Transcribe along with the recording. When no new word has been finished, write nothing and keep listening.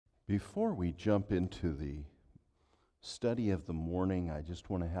Before we jump into the study of the morning, I just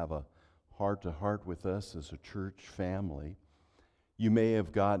want to have a heart-to-heart with us as a church family. You may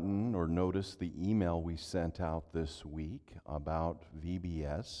have gotten or noticed the email we sent out this week about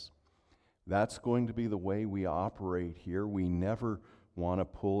VBS. That's going to be the way we operate here. We never want to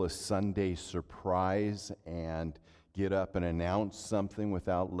pull a Sunday surprise and get up and announce something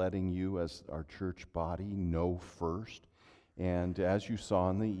without letting you as our church body know first. And as you saw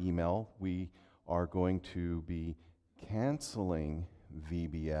in the email, we are going to be canceling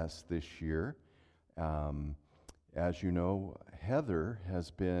VBS this year. As you know, Heather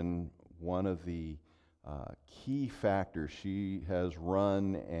has been one of the key factors. She has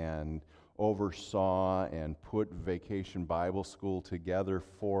run and oversaw and put Vacation Bible School together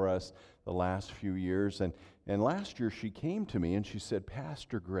for us the last few years. And last year she came to me and she said,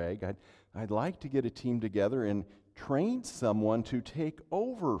 Pastor Greg, I'd like to get a team together and train someone to take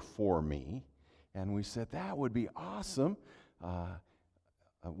over for me. And we said, that would be awesome.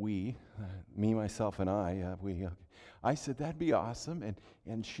 Me, myself, and I said, that'd be awesome.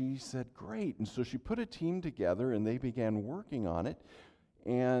 And she said, great. And so she put a team together and they began working on it.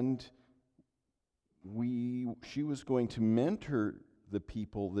 And she was going to mentor the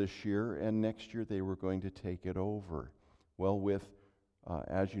people this year, and next year they were going to take it over. Well, with,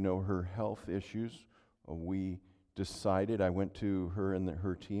 as you know, her health issues, we decided, I went to her and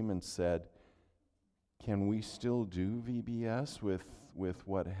her team and said, can we still do VBS with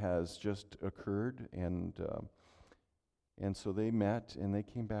what has just occurred? And so they met and they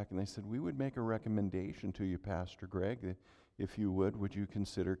came back and they said, we would make a recommendation to you, Pastor Greg, if you would you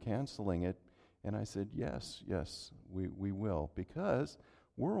consider canceling it? And I said, yes, we will, because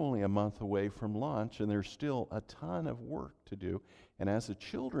we're only a month away from launch and there's still a ton of work to do. And as a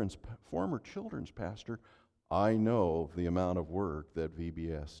former children's pastor, I know the amount of work that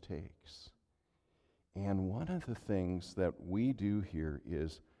VBS takes. And one of the things that we do here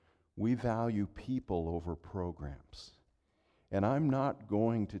is we value people over programs. And I'm not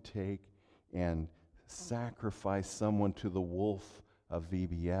going to take and sacrifice someone to the wolf of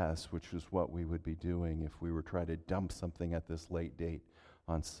VBS, which is what we would be doing if we were trying to dump something at this late date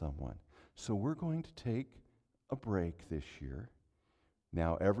on someone. So we're going to take a break this year.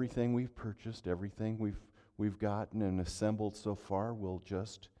 Now, everything we've purchased, everything we've gotten and assembled so far, we'll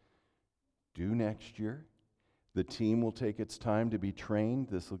just do next year. The team will take its time to be trained.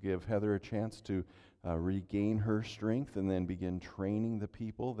 This will give Heather a chance to regain her strength and then begin training the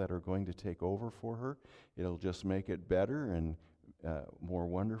people that are going to take over for her. It'll just make it better and more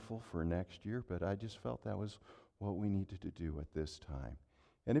wonderful for next year, but I just felt that was what we needed to do at this time.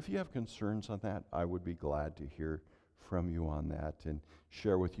 And if you have concerns on that, I would be glad to hear from you on that and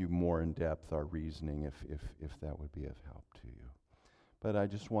share with you more in depth our reasoning if that would be of help to you. But I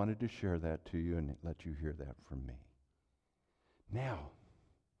just wanted to share that to you and let you hear that from me. Now,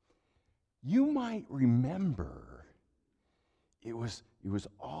 you might remember it was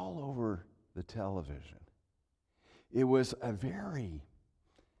all over the television. It was a very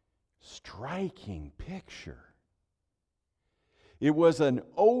striking picture. It was an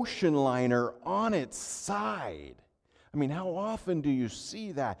ocean liner on its side. I mean, how often do you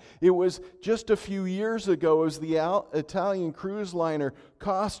see that? It was just a few years ago, it was the Italian cruise liner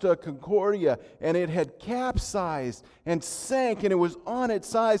Costa Concordia, and it had capsized and sank, and it was on its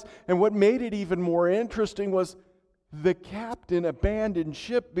side. And what made it even more interesting was the captain abandoned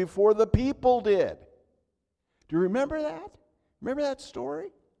ship before the people did. Do you remember that? Remember that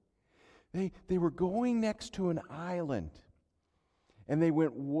story? They were going next to an island, and they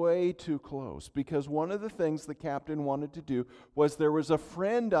went way too close because one of the things the captain wanted to do was there was a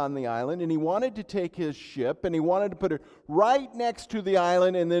friend on the island, and he wanted to take his ship, and he wanted to put it right next to the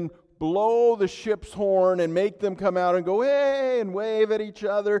island and then blow the ship's horn and make them come out and go, hey, and wave at each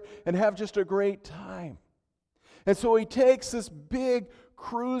other and have just a great time. And so he takes this big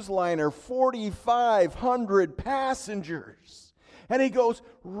cruise liner, 4,500 passengers, and he goes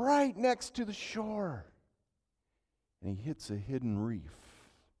right next to the shore, and he hits a hidden reef,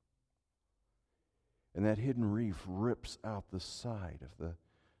 and that hidden reef rips out the side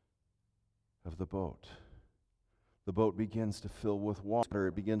of the boat. The boat begins to fill with water.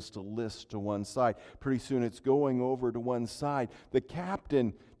 It begins to list to one side. Pretty soon it's going over to one side. The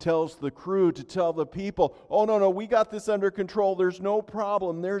captain tells the crew to tell the people, oh, no, we got this under control. There's no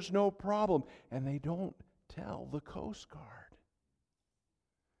problem. And they don't tell the Coast Guard.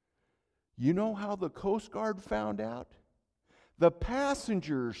 You know how the Coast Guard found out? The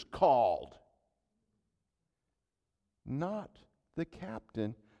passengers called. Not the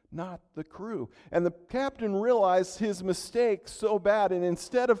captain, not the crew. And the captain realized his mistake so bad, and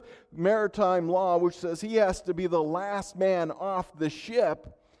instead of maritime law, which says he has to be the last man off the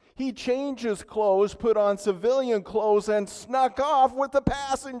ship, he changed his clothes, put on civilian clothes, and snuck off with the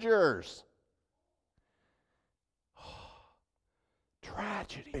passengers.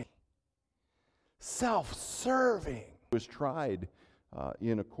 Tragedy. Self-serving. He was tried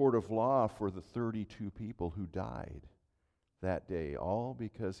in a court of law for the 32 people who died that day, all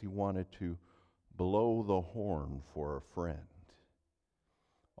because he wanted to blow the horn for a friend.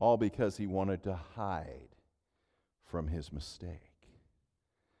 All because he wanted to hide from his mistake.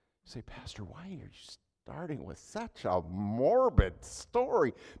 You say, Pastor, why are you starting with such a morbid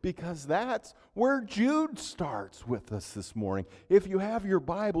story? Because that's where Jude starts with us this morning. If you have your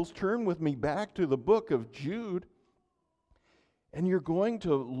Bibles, turn with me back to the book of Jude, and you're going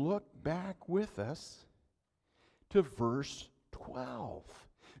to look back with us to verse 12.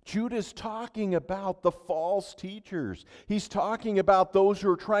 Jude is talking about the false teachers. He's talking about those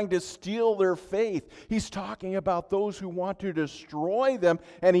who are trying to steal their faith. He's talking about those who want to destroy them.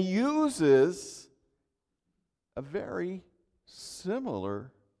 And he uses a very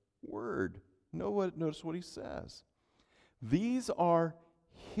similar word. Notice what he says. These are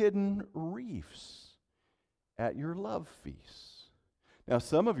hidden reefs at your love feasts. Now,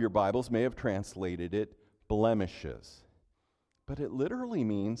 some of your Bibles may have translated it blemishes. But it literally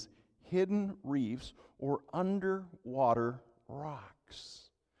means hidden reefs or underwater rocks.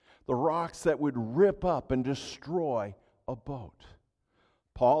 The rocks that would rip up and destroy a boat.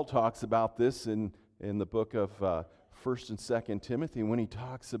 Paul talks about this in the book of 1st and 2nd Timothy when he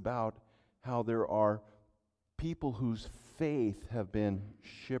talks about how there are people whose faith have been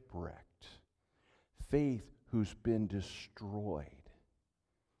shipwrecked. Faith who's been destroyed.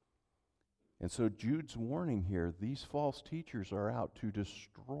 And so Jude's warning here, these false teachers are out to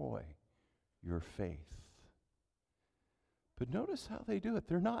destroy your faith. But notice how they do it.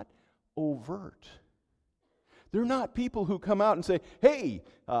 They're not overt. They're not people who come out and say, hey,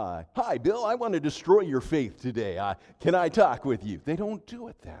 hi, Bill, I want to destroy your faith today. Can I talk with you? They don't do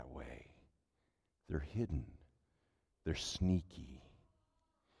it that way. They're hidden. They're sneaky.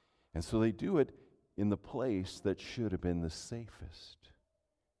 And so they do it in the place that should have been the safest.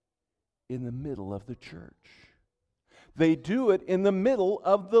 In the middle of the church. They do it in the middle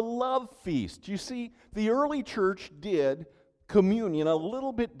of the love feast. You see, the early church did communion a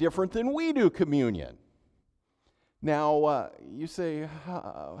little bit different than we do communion. Now, you say,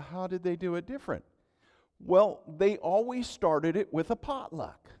 how did they do it different? Well, they always started it with a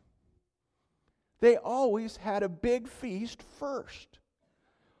potluck. They always had a big feast first.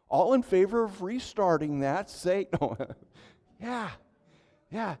 All in favor of restarting that, say, no, yeah,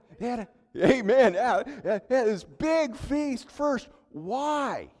 they had amen. Yeah, this big feast first.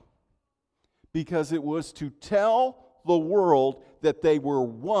 Why? Because it was to tell the world that they were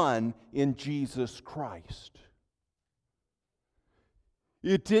one in Jesus Christ.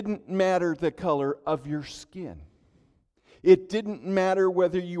 It didn't matter the color of your skin. It didn't matter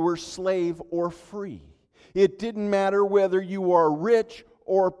whether you were slave or free. It didn't matter whether you are rich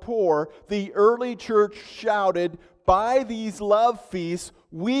or poor. The early church shouted, by these love feasts,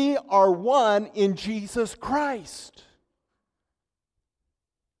 we are one in Jesus Christ.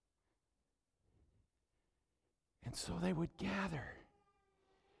 And so they would gather.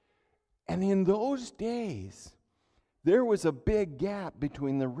 And in those days, there was a big gap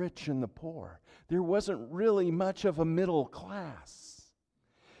between the rich and the poor. There wasn't really much of a middle class.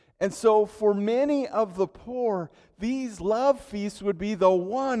 And so for many of the poor, these love feasts would be the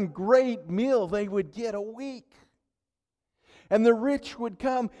one great meal they would get a week. And the rich would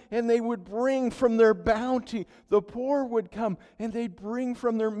come and they would bring from their bounty. The poor would come and they'd bring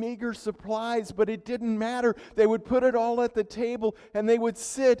from their meager supplies, but it didn't matter. They would put it all at the table and they would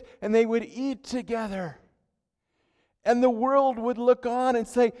sit and they would eat together. And the world would look on and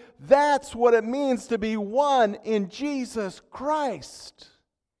say, that's what it means to be one in Jesus Christ.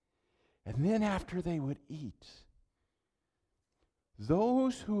 And then after they would eat,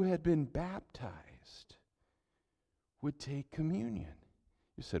 those who had been baptized would take communion.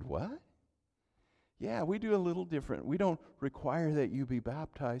 You said, what? Yeah, we do a little different. We don't require that you be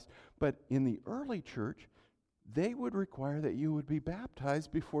baptized. But in the early church, they would require that you would be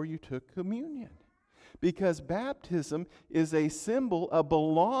baptized before you took communion. Because baptism is a symbol of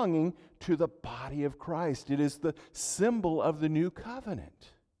belonging to the body of Christ. It is the symbol of the new covenant.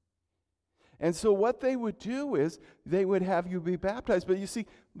 And so what they would do is they would have you be baptized. But you see,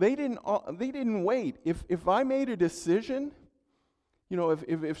 they didn't wait. If I made a decision, you know,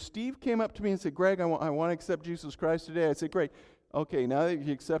 if Steve came up to me and said, Greg, I want to accept Jesus Christ today, I'd say, great. Okay, now that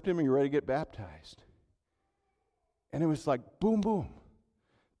you accept Him, you're ready to get baptized. And it was like, boom, boom.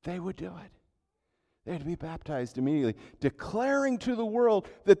 They would do it. They had to be baptized immediately, declaring to the world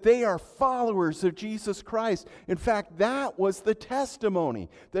that they are followers of Jesus Christ. In fact, that was the testimony.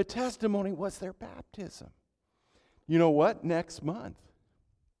 The testimony was their baptism. You know what? Next month,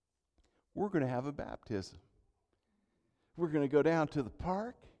 we're going to have a baptism. We're going to go down to the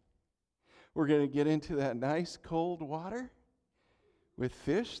park. We're going to get into that nice cold water with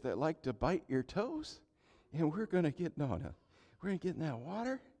fish that like to bite your toes. And we're going to get, we're going to get in that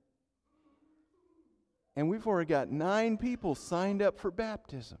water. And we've already got 9 people signed up for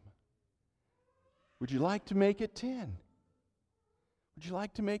baptism. Would you like to make it 10? Would you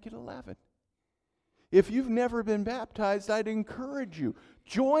like to make it 11? If you've never been baptized, I'd encourage you,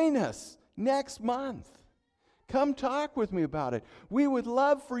 join us next month. Come talk with me about it. We would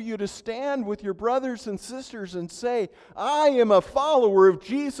love for you to stand with your brothers and sisters and say, I am a follower of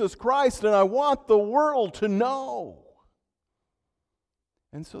Jesus Christ and I want the world to know.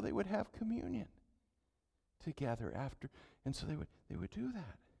 And so they would have communion together after, and so they would do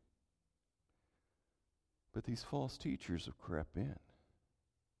that. But these false teachers have crept in.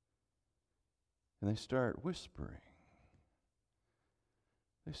 And they start whispering.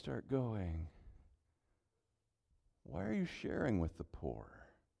 They start going, why are you sharing with the poor?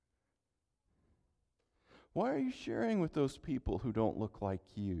 Why are you sharing with those people who don't look like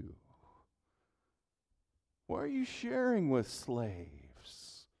you? Why are you sharing with slaves?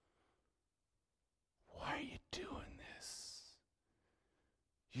 Why are you doing this?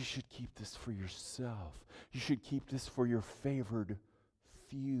 You should keep this for yourself. You should keep this for your favored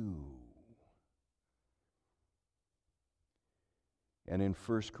few. And in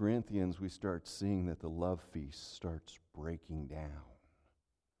 1 Corinthians, we start seeing that the love feast starts breaking down.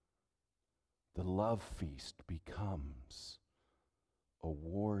 The love feast becomes a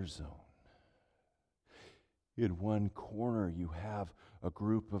war zone. In one corner, you have a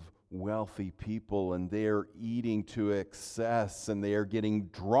group of wealthy people, and they're eating to excess, and they are getting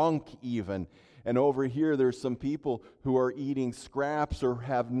drunk even. And over here, there's some people who are eating scraps or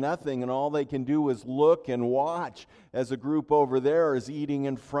have nothing, and all they can do is look and watch as a group over there is eating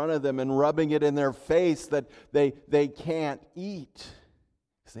in front of them and rubbing it in their face that they can't eat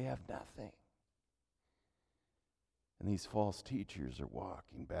because they have nothing. And these false teachers are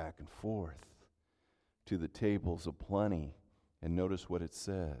walking back and forth to the tables of plenty. And notice what it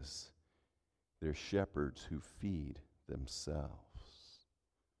says. They're shepherds who feed themselves.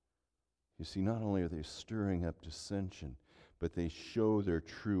 You see, not only are they stirring up dissension, but they show their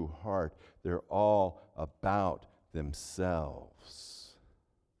true heart. They're all about themselves.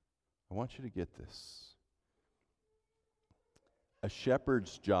 I want you to get this. A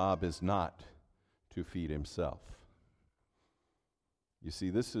shepherd's job is not to feed himself. You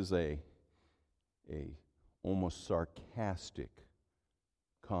see, this is a almost sarcastic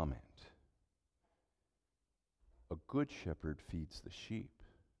comment. A good shepherd feeds the sheep.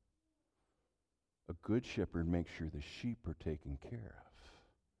 A good shepherd makes sure the sheep are taken care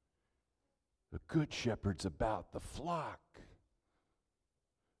of. A good shepherd's about the flock.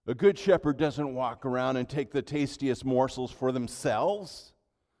 A good shepherd doesn't walk around and take the tastiest morsels for themselves.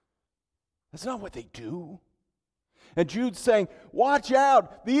 That's not what they do. And Jude's saying, watch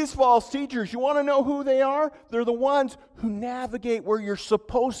out, these false teachers, you want to know who they are? They're the ones who navigate where you're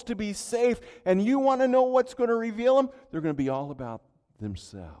supposed to be safe, and you want to know what's going to reveal them? They're going to be all about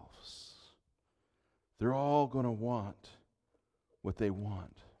themselves. They're all going to want what they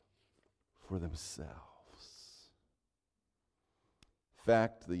want for themselves. In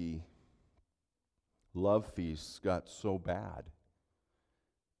fact, the love feasts got so bad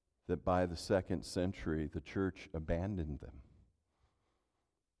that by the 2nd century, the church abandoned them.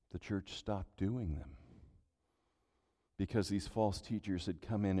 The church stopped doing them because these false teachers had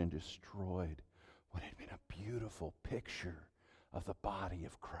come in and destroyed what had been a beautiful picture of the body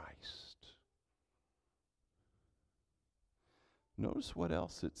of Christ. Notice what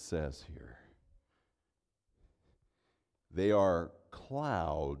else it says here. They are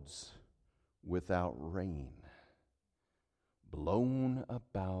clouds without rain, blown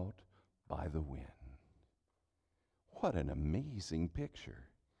about by the wind. What an amazing picture.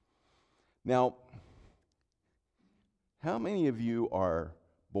 Now, how many of you are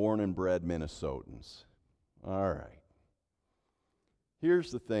born and bred Minnesotans? All right.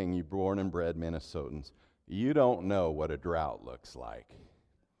 Here's the thing, you born and bred Minnesotans. You don't know what a drought looks like.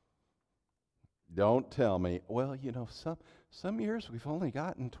 Don't tell me, well, you know, some years we've only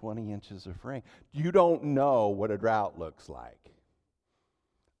gotten 20 inches of rain. You don't know what a drought looks like.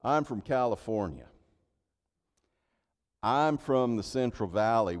 I'm from California. I'm from the Central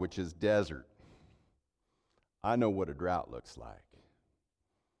Valley, which is desert. I know what a drought looks like.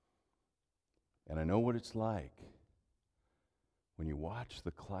 And I know what it's like when you watch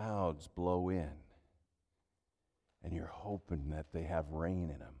the clouds blow in and you're hoping that they have rain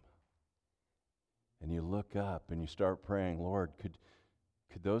in them. And you look up and you start praying, Lord, could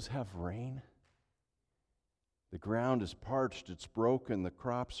those have rain? The ground is parched, it's broken, the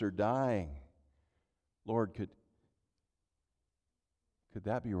crops are dying. Lord, could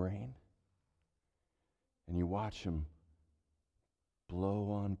that be rain? And you watch them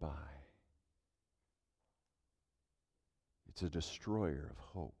blow on by. It's a destroyer of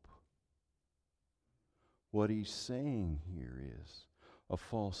hope. What he's saying here is a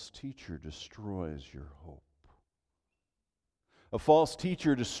false teacher destroys your hope. A false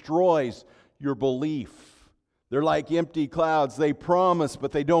teacher destroys your belief. They're like empty clouds. They promise,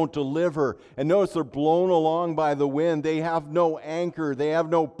 but they don't deliver. And notice they're blown along by the wind. They have no anchor. They have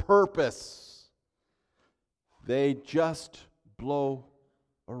no purpose. They just blow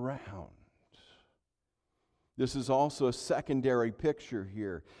around. This is also a secondary picture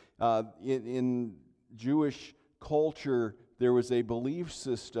here. In Jewish culture, there was a belief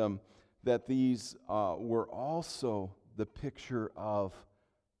system that these were also the picture of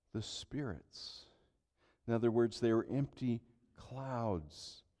the spirits. In other words, they were empty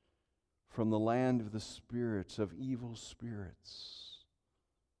clouds from the land of the spirits, of evil spirits.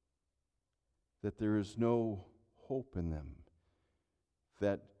 That there is no hope in them.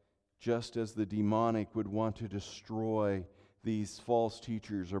 That just as the demonic would want to destroy, these false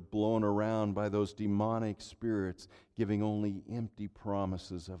teachers are blown around by those demonic spirits, giving only empty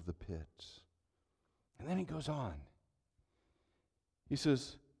promises of the pit. And then he goes on. He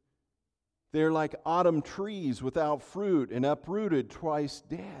says, they're like autumn trees without fruit and uprooted, twice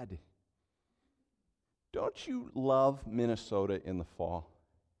dead. Don't you love Minnesota in the fall?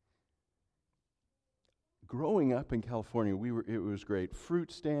 Growing up in California, it was great. Fruit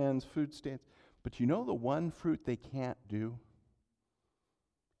stands, food stands. But you know the one fruit they can't do?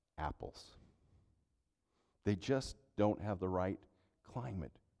 Apples. They just don't have the right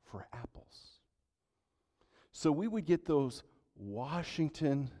climate for apples. So we would get those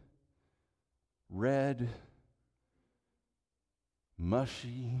Washington red,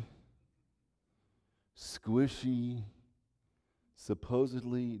 mushy, squishy,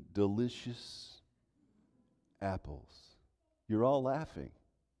 supposedly delicious apples. You're all laughing.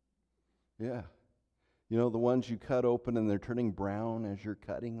 Yeah. You know, the ones you cut open and they're turning brown as you're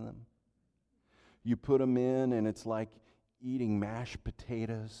cutting them? You put them in and it's like eating mashed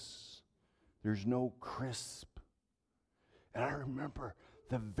potatoes. There's no crisp. And I remember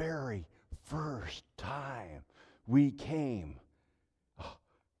the very first time we came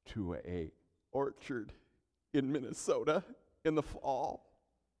to a orchard in Minnesota in the fall.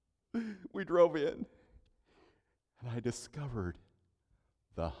 We drove in and I discovered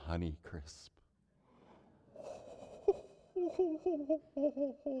the Honey Crisp.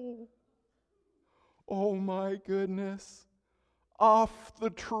 Oh my goodness. Off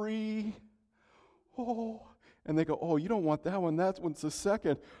the tree. Oh, and they go, oh, you don't want that one. That one's the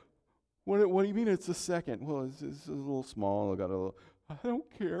second. What do you mean it's the second? Well, it's a little small. I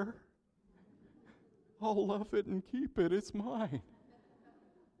don't care. I'll love it and keep it. It's mine.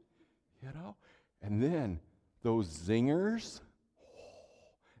 You know? And then those zingers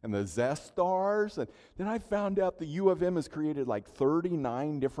and the zestars. And then I found out the U of M has created like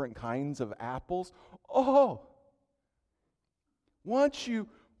 39 different kinds of apples. Oh! Once you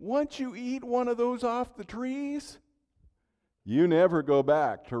eat one of those off the trees, you never go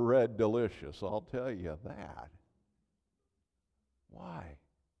back to Red Delicious, I'll tell you that. Why?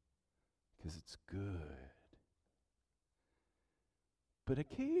 Because it's good. But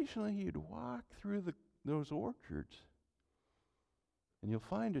occasionally you'd walk through those orchards and you'll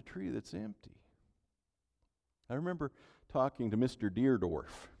find a tree that's empty. I remember talking to Mr.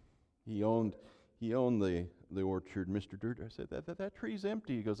 Deerdorf. He owned the orchard. Mr. Deerdorf, I said, that tree's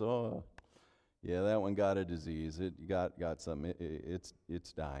empty. He goes, oh, yeah, that one got a disease. It got something.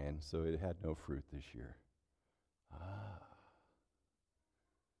 It's dying, so it had no fruit this year.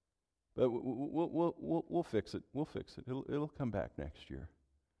 But we'll fix it. We'll fix it. It'll come back next year.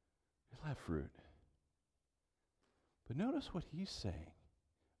 It'll have fruit. But notice what he's saying.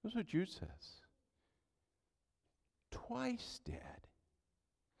 Notice what Jude says. Twice dead.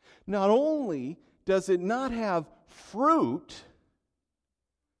 Not only does it not have fruit,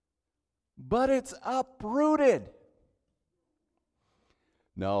 but it's uprooted.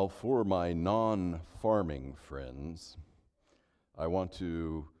 Now, for my non-farming friends, I want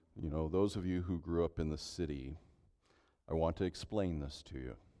to, those of you who grew up in the city, I want to explain this to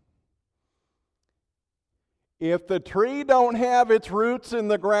you. If the tree don't have its roots in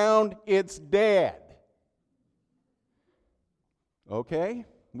the ground, it's dead. Okay?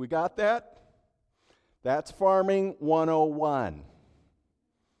 We got that? That's farming 101.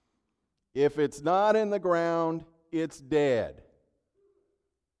 If it's not in the ground, it's dead.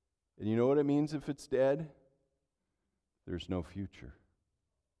 And you know what it means if it's dead? There's no future.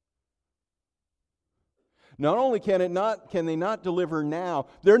 Not only can they not deliver now,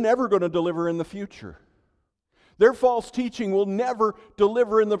 they're never going to deliver in the future. Their false teaching will never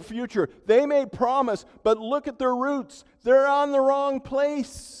deliver in the future. They may promise, but look at their roots. They're on the wrong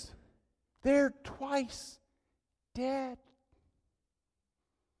place. They're twice dead.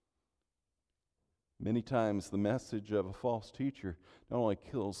 Many times the message of a false teacher not only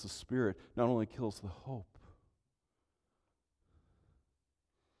kills the spirit, not only kills the hope,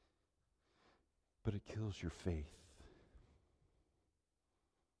 but it kills your faith.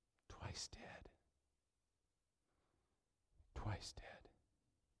 Twice dead. Twice dead.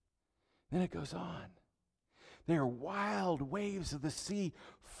 Then it goes on. They are wild waves of the sea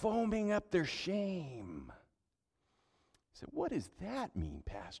foaming up their shame. I said, what does that mean,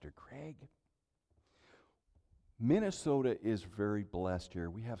 Pastor Craig? Minnesota is very blessed here.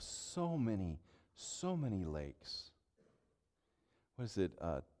 We have so many lakes. What is it?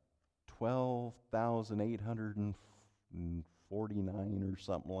 12,849 or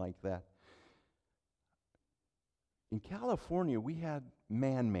something like that. In California, we had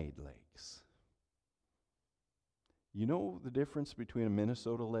man-made lakes. You know the difference between a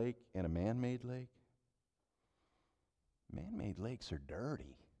Minnesota lake and a man-made lake? Man-made lakes are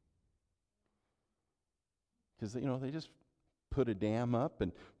dirty. Because, they just put a dam up,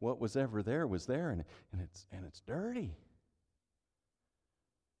 and what was ever there was there, and it's dirty.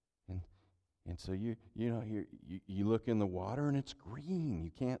 And so you look in the water and it's green.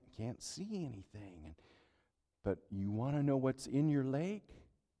 You can't see anything. But you want to know what's in your lake?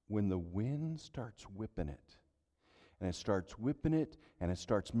 When the wind starts whipping it. And it starts whipping it, and it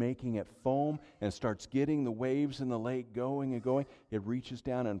starts making it foam, and it starts getting the waves in the lake going and going. It reaches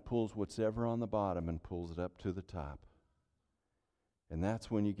down and pulls what's ever on the bottom and pulls it up to the top. And that's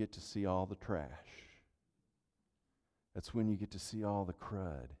when you get to see all the trash. That's when you get to see all the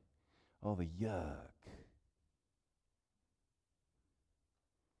crud, all the yuck.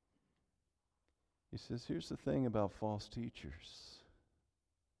 He says, here's the thing about false teachers.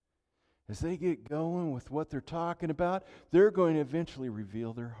 As they get going with what they're talking about, they're going to eventually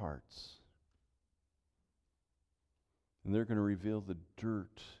reveal their hearts. And they're going to reveal the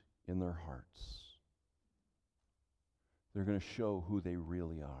dirt in their hearts. They're going to show who they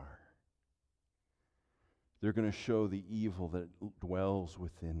really are. They're going to show the evil that dwells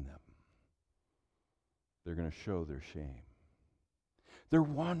within them. They're going to show their shame. They're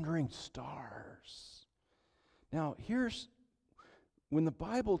wandering stars. Now, when the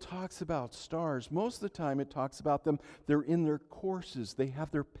Bible talks about stars, most of the time it talks about them, they're in their courses, they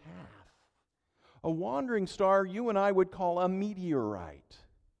have their path. A wandering star, you and I would call a meteorite.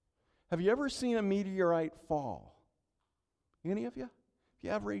 Have you ever seen a meteorite fall? Any of you? If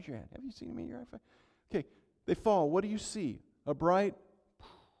you have, raise your hand. Have you seen a meteorite fall? Okay, they fall. What do you see? A bright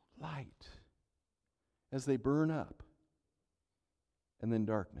light as they burn up. And then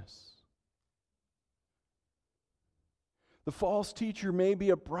darkness. The false teacher may be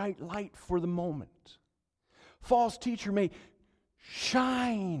a bright light for the moment. False teacher may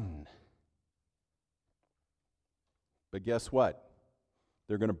shine. But guess what?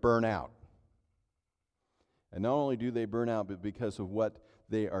 They're going to burn out. And not only do they burn out, but because of what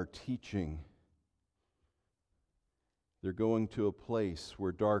they are teaching, they're going to a place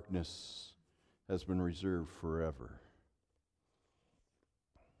where darkness has been reserved forever.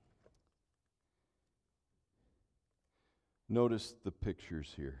 Notice the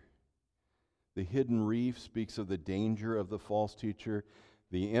pictures here. The hidden reef speaks of the danger of the false teacher.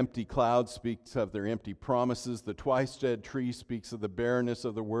 The empty cloud speaks of their empty promises. The twice-dead tree speaks of the barrenness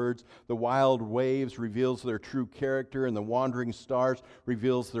of the words. The wild waves reveals their true character, and the wandering stars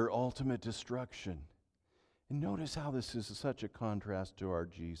reveals their ultimate destruction. And notice how this is such a contrast to our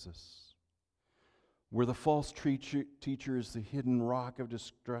Jesus. Where the false teacher is the hidden rock of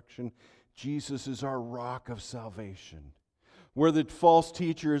destruction, Jesus is our rock of salvation. Where the false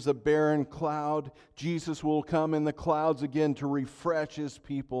teacher is a barren cloud, Jesus will come in the clouds again to refresh His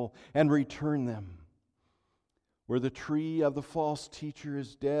people and return them. Where the tree of the false teacher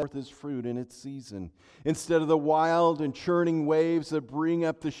is dead, forth his fruit in its season. Instead of the wild and churning waves that bring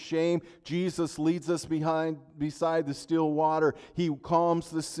up the shame, Jesus leads us beside the still water. He calms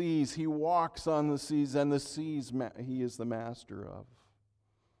the seas. He walks on the seas, and the seas he is the master of.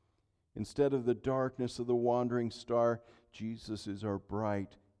 Instead of the darkness of the wandering star, Jesus is our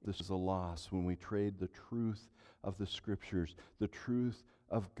bright. This is a loss when we trade the truth of the Scriptures, the truth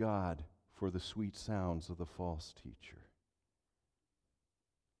of God, for the sweet sounds of the false teacher.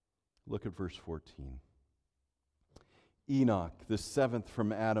 Look at verse 14. Enoch, the seventh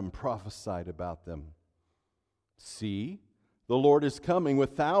from Adam, prophesied about them. See, the Lord is coming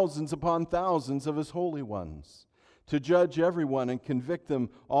with thousands upon thousands of his holy ones, to judge everyone and convict them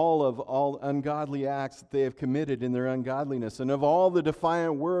of all ungodly acts that they have committed in their ungodliness, and of all the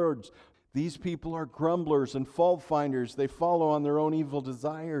defiant words. These people are grumblers and fault finders. They follow on their own evil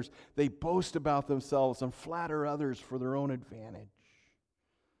desires. They boast about themselves and flatter others for their own advantage.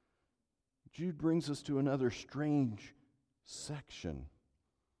 Jude brings us to another strange section.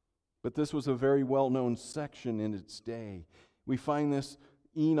 But this was a very well-known section in its day. We find this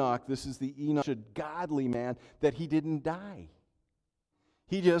Enoch, this is the Enoch, a godly man, that he didn't die.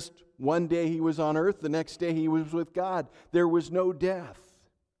 He just, one day he was on earth, the next day he was with God. There was no death.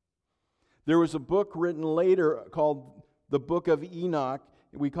 There was a book written later called the Book of Enoch.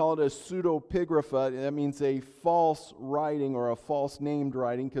 We call it a pseudepigrapha. That means a false writing or a false named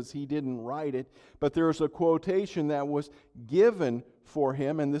writing, because he didn't write it. But there was a quotation that was given for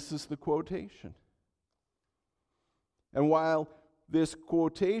him, and this is the quotation. And while this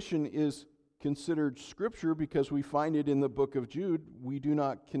quotation is considered Scripture because we find it in the book of Jude, we do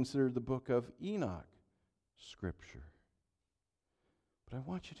not consider the book of Enoch Scripture. But I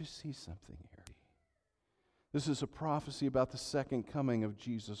want you to see something here. This is a prophecy about the second coming of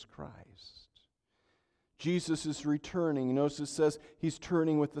Jesus Christ. Jesus is returning. Notice it says he's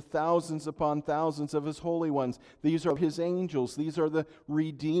turning with the thousands upon thousands of his holy ones. These are his angels. These are the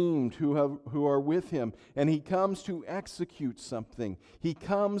redeemed who are with him. And he comes to execute something. He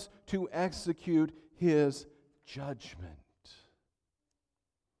comes to execute his judgment.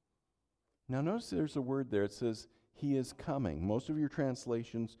 Now notice there's a word there. It says he is coming. Most of your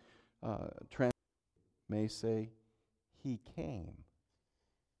translations may say he came.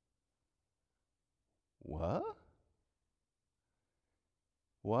 What?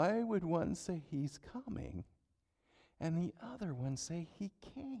 Why would one say he's coming and the other one say he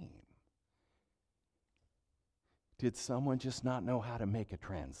came? Did someone just not know how to make a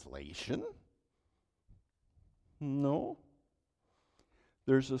translation? No.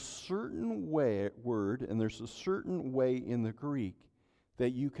 There's a certain word, and there's a certain way in the Greek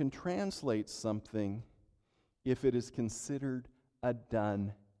that you can translate something if it is considered a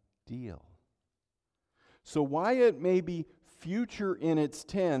done deal. So while it may be future in its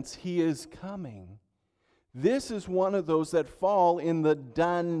tense, he is coming, this is one of those that fall in the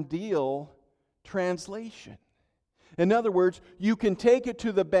done deal translation. In other words, you can take it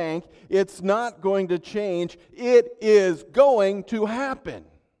to the bank. It's not going to change. It is going to happen.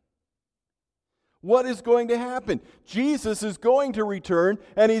 What is going to happen? Jesus is going to return,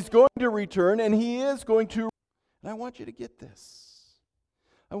 and he's going to return, and he is going to. And I want you to get this.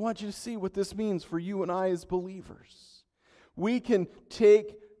 I want you to see what this means for you and I as believers. We can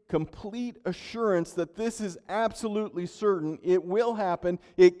take complete assurance that this is absolutely certain. It will happen.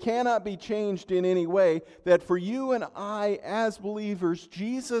 It cannot be changed in any way. That for you and I as believers,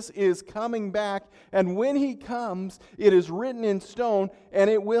 Jesus is coming back. And when he comes, it is written in stone and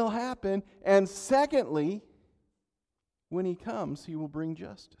it will happen. And secondly, when he comes, he will bring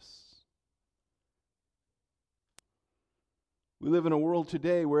justice. We live in a world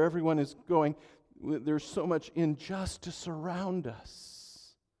today where everyone is going, there's so much injustice around us.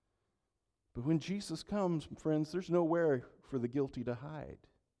 But when Jesus comes, friends, there's nowhere for the guilty to hide.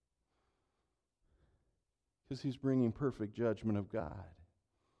 Because he's bringing perfect judgment of God.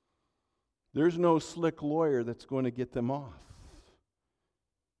 There's no slick lawyer that's going to get them off.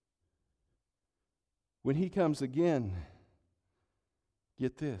 When he comes again,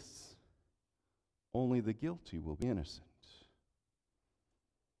 get this, only the guilty will be innocent.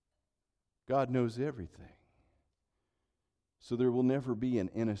 God knows everything. So there will never be an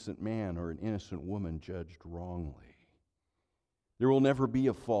innocent man or an innocent woman judged wrongly. There will never be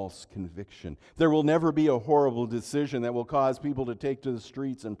a false conviction. There will never be a horrible decision that will cause people to take to the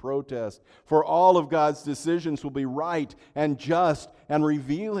streets and protest. For all of God's decisions will be right and just and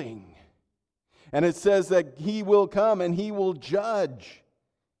revealing. And it says that he will come and he will judge.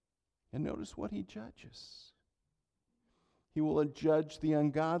 And notice what he judges. He will judge the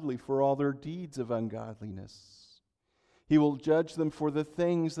ungodly for all their deeds of ungodliness. He will judge them for the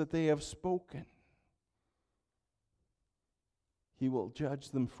things that they have spoken. He will judge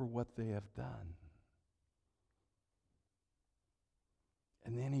them for what they have done.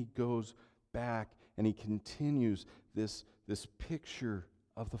 And then he goes back and he continues this picture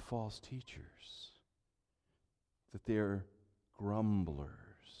of the false teachers, that they are grumblers.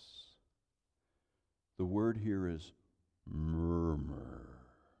 The word here is murmur.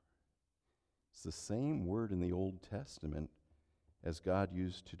 It's the same word in the Old Testament as God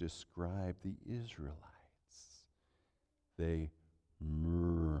used to describe the Israelites. They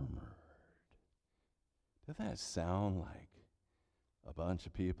murmured. Doesn't that sound like a bunch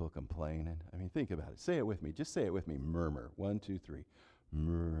of people complaining? I mean, think about it. Say it with me. Just say it with me. Murmur. 1, 2, 3.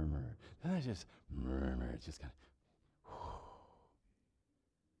 Murmur. Doesn't that just murmur? It's just kind of,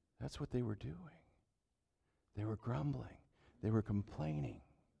 that's what they were doing. They were grumbling. They were complaining.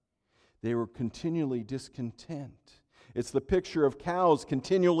 They were continually discontent. It's the picture of cows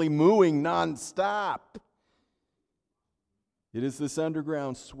continually mooing nonstop. It is this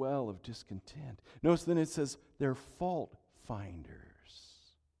underground swell of discontent. Notice then it says they're fault finders.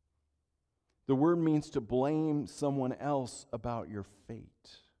 The word means to blame someone else about your fate.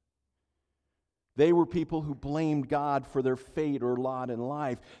 They were people who blamed God for their fate or lot in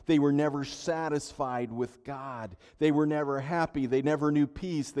life. They were never satisfied with God. They were never happy. They never knew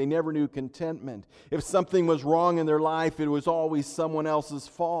peace. They never knew contentment. If something was wrong in their life, it was always someone else's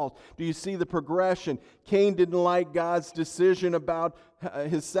fault. Do you see the progression? Cain didn't like God's decision about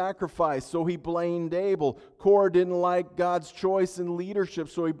his sacrifice, so he blamed Abel. Korah didn't like God's choice in leadership,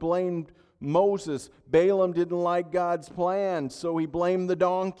 so he blamed Moses. Balaam didn't like God's plan, so he blamed the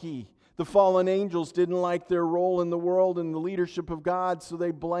donkey. The fallen angels didn't like their role in the world and the leadership of God, so they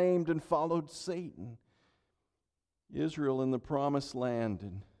blamed and followed Satan. Israel in the promised land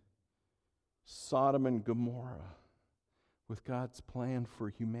and Sodom and Gomorrah, with God's plan for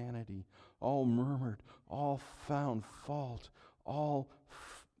humanity, all murmured, all found fault, all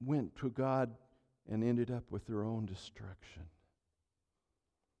went to God and ended up with their own destruction.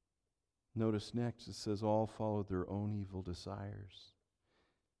 Notice next it says all followed their own evil desires.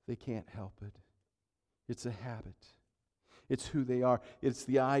 They can't help it. It's a habit. It's who they are. It's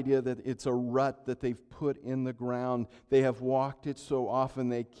the idea that it's a rut that they've put in the ground. They have walked it so often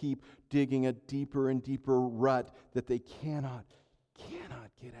they keep digging a deeper and deeper rut that they cannot get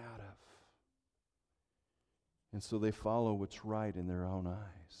out of. And so they follow what's right in their own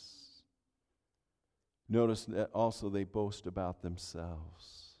eyes. Notice that also they boast about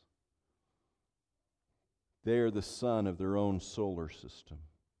themselves. They are the sun of their own solar system.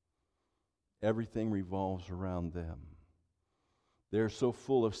 Everything revolves around them. They're so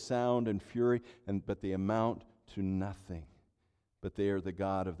full of sound and fury, but they amount to nothing. But they are the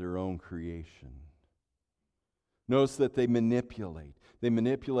God of their own creation. Notice that they manipulate. They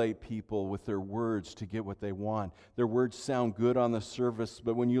manipulate people with their words to get what they want. Their words sound good on the surface,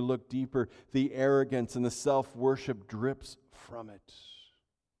 but when you look deeper, the arrogance and the self-worship drips from it.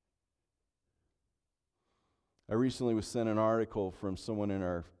 I recently was sent an article from someone in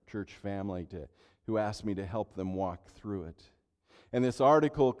our church family who asked me to help them walk through it. And this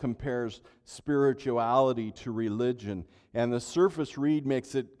article compares spirituality to religion. And the surface read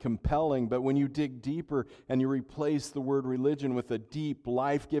makes it compelling, but when you dig deeper and you replace the word religion with a deep,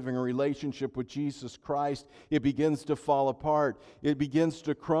 life-giving relationship with Jesus Christ, it begins to fall apart. It begins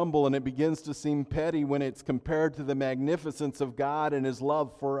to crumble, and it begins to seem petty when it's compared to the magnificence of God and His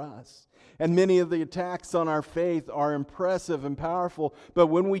love for us. And many of the attacks on our faith are impressive and powerful, but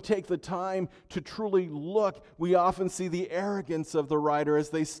when we take the time to truly look, we often see the arrogance of the writer as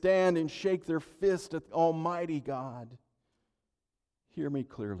they stand and shake their fist at Almighty God. Hear me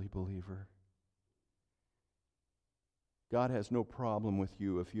clearly, believer. God has no problem with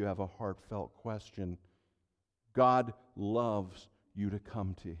you if you have a heartfelt question. God loves you to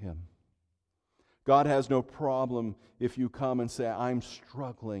come to Him. God has no problem if you come and say, I'm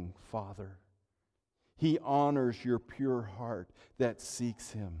struggling, Father. He honors your pure heart that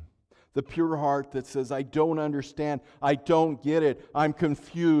seeks Him. The pure heart that says, I don't understand, I don't get it, I'm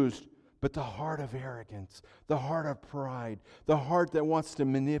confused. But the heart of arrogance, the heart of pride, the heart that wants to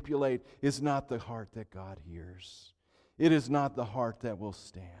manipulate is not the heart that God hears. It is not the heart that will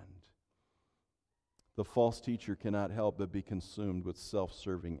stand. The false teacher cannot help but be consumed with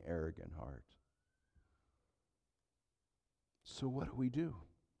self-serving, arrogant heart. So what do we do?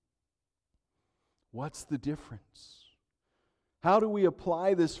 What's the difference? How do we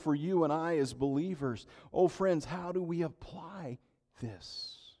apply this for you and I as believers? Oh, friends, how do we apply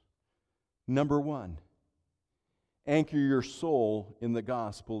this? Number one, anchor your soul in the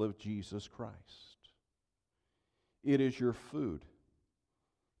gospel of Jesus Christ. It is your food.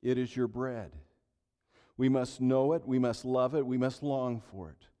 It is your bread. We must know it. We must love it. We must long for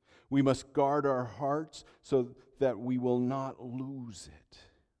it. We must guard our hearts so that we will not lose it.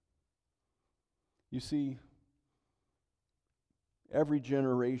 You see, every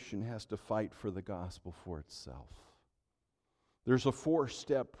generation has to fight for the gospel for itself. There's a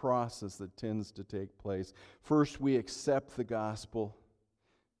 4-step process that tends to take place. First, we accept the gospel,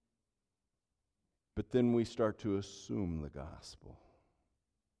 but then we start to assume the gospel.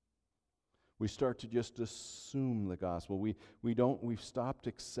 We start to just assume the gospel. We've stopped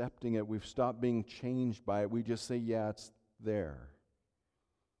accepting it. We've stopped being changed by it. We just say, yeah, it's there.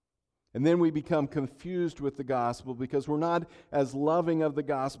 And then we become confused with the gospel because we're not as loving of the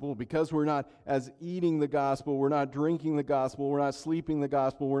gospel, because we're not as eating the gospel, we're not drinking the gospel, we're not sleeping the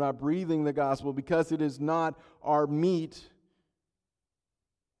gospel, we're not breathing the gospel, because it is not our meat.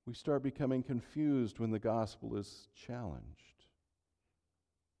 We start becoming confused when the gospel is challenged.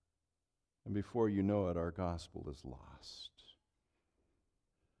 And before you know it, our gospel is lost.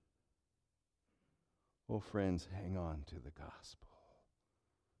 Oh, friends, hang on to the gospel.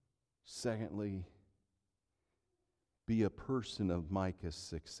 Secondly, be a person of Micah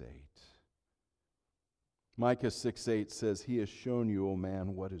 6:8. Micah 6:8 says, He has shown you, O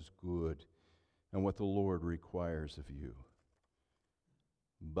man, what is good and what the Lord requires of you,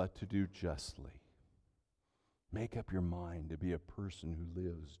 but to do justly. Make up your mind to be a person who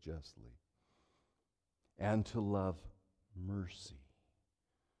lives justly and to love mercy.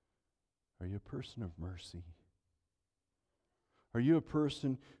 Are you a person of mercy? Are you a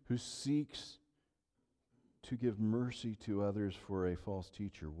person who seeks to give mercy to others for a false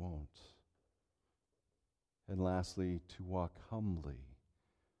teacher won't? And lastly, to walk humbly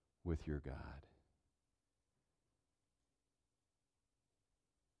with your God.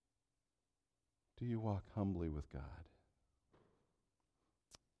 Do you walk humbly with God?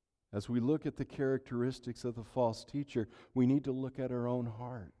 As we look at the characteristics of the false teacher, we need to look at our own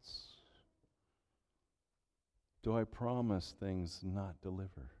hearts. Do I promise things and not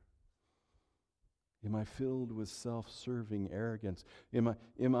deliver? Am I filled with self-serving arrogance?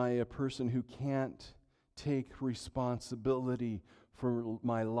 Am I a person who can't take responsibility for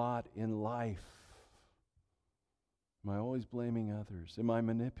my lot in life? Am I always blaming others? Am I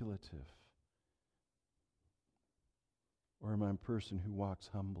manipulative? Or am I a person who walks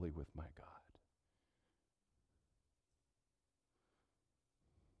humbly with my God?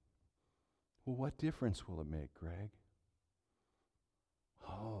 Well, what difference will it make, Greg?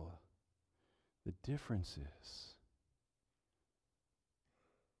 Oh, the difference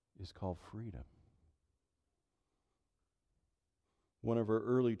is called freedom. One of our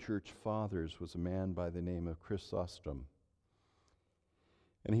early church fathers was a man by the name of Chrysostom.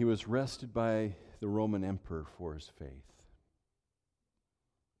 And he was arrested by the Roman emperor for his faith.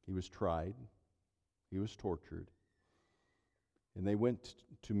 He was tried. He was tortured. And they went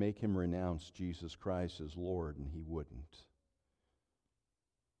to make him renounce Jesus Christ as Lord, and he wouldn't.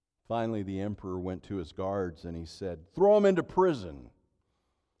 Finally, the emperor went to his guards and he said, "Throw him into prison."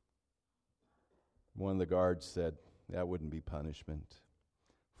 One of the guards said, "That wouldn't be punishment,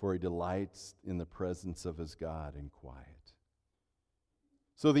 for he delights in the presence of his God in quiet."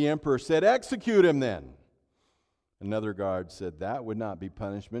 So the emperor said, "Execute him then." Another guard said, "That would not be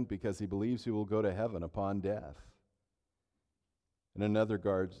punishment, because he believes he will go to heaven upon death." And another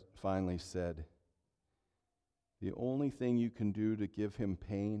guard finally said, "The only thing you can do to give him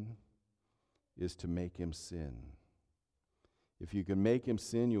pain is to make him sin. If you can make him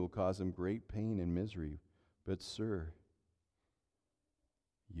sin, you will cause him great pain and misery. But, sir,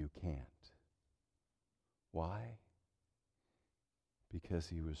 you can't." Why? Because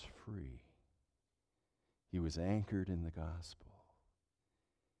he was free. He was anchored in the gospel.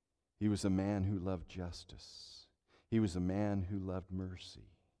 He was a man who loved justice. He was a man who loved mercy.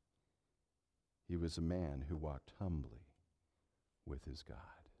 He was a man who walked humbly with his God.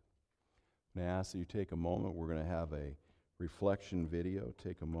 And I ask that you take a moment. We're going to have a reflection video.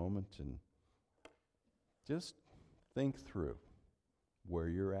 Take a moment and just think through where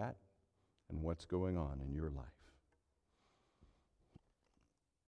you're at and what's going on in your life.